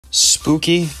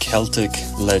Spooky Celtic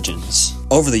legends.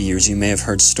 Over the years, you may have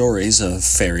heard stories of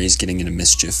fairies getting into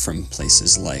mischief from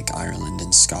places like Ireland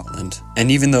and Scotland. And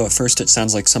even though at first it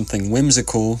sounds like something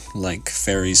whimsical, like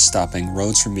fairies stopping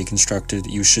roads from being constructed,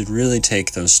 you should really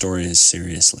take those stories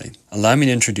seriously. Allow me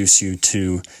to introduce you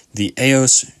to the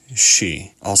Aeos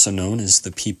Sidhe, also known as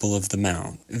the People of the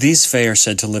Mound. These fae are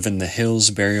said to live in the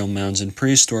hills, burial mounds, and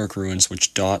prehistoric ruins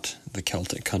which dot the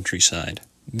Celtic countryside.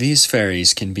 These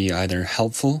fairies can be either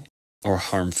helpful or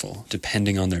harmful,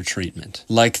 depending on their treatment.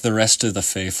 Like the rest of the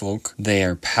fae folk, they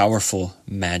are powerful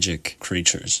magic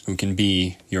creatures who can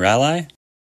be your ally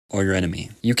or your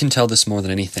enemy. You can tell this more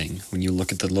than anything when you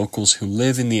look at the locals who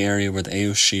live in the area where the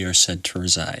Aeos Sidhe are said to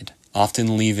reside,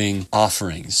 often leaving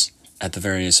offerings at the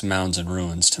various mounds and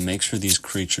ruins to make sure these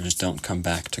creatures don't come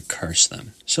back to curse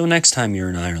them. So next time you're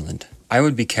in Ireland, I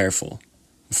would be careful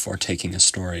before taking a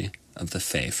story of the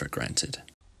fae for granted.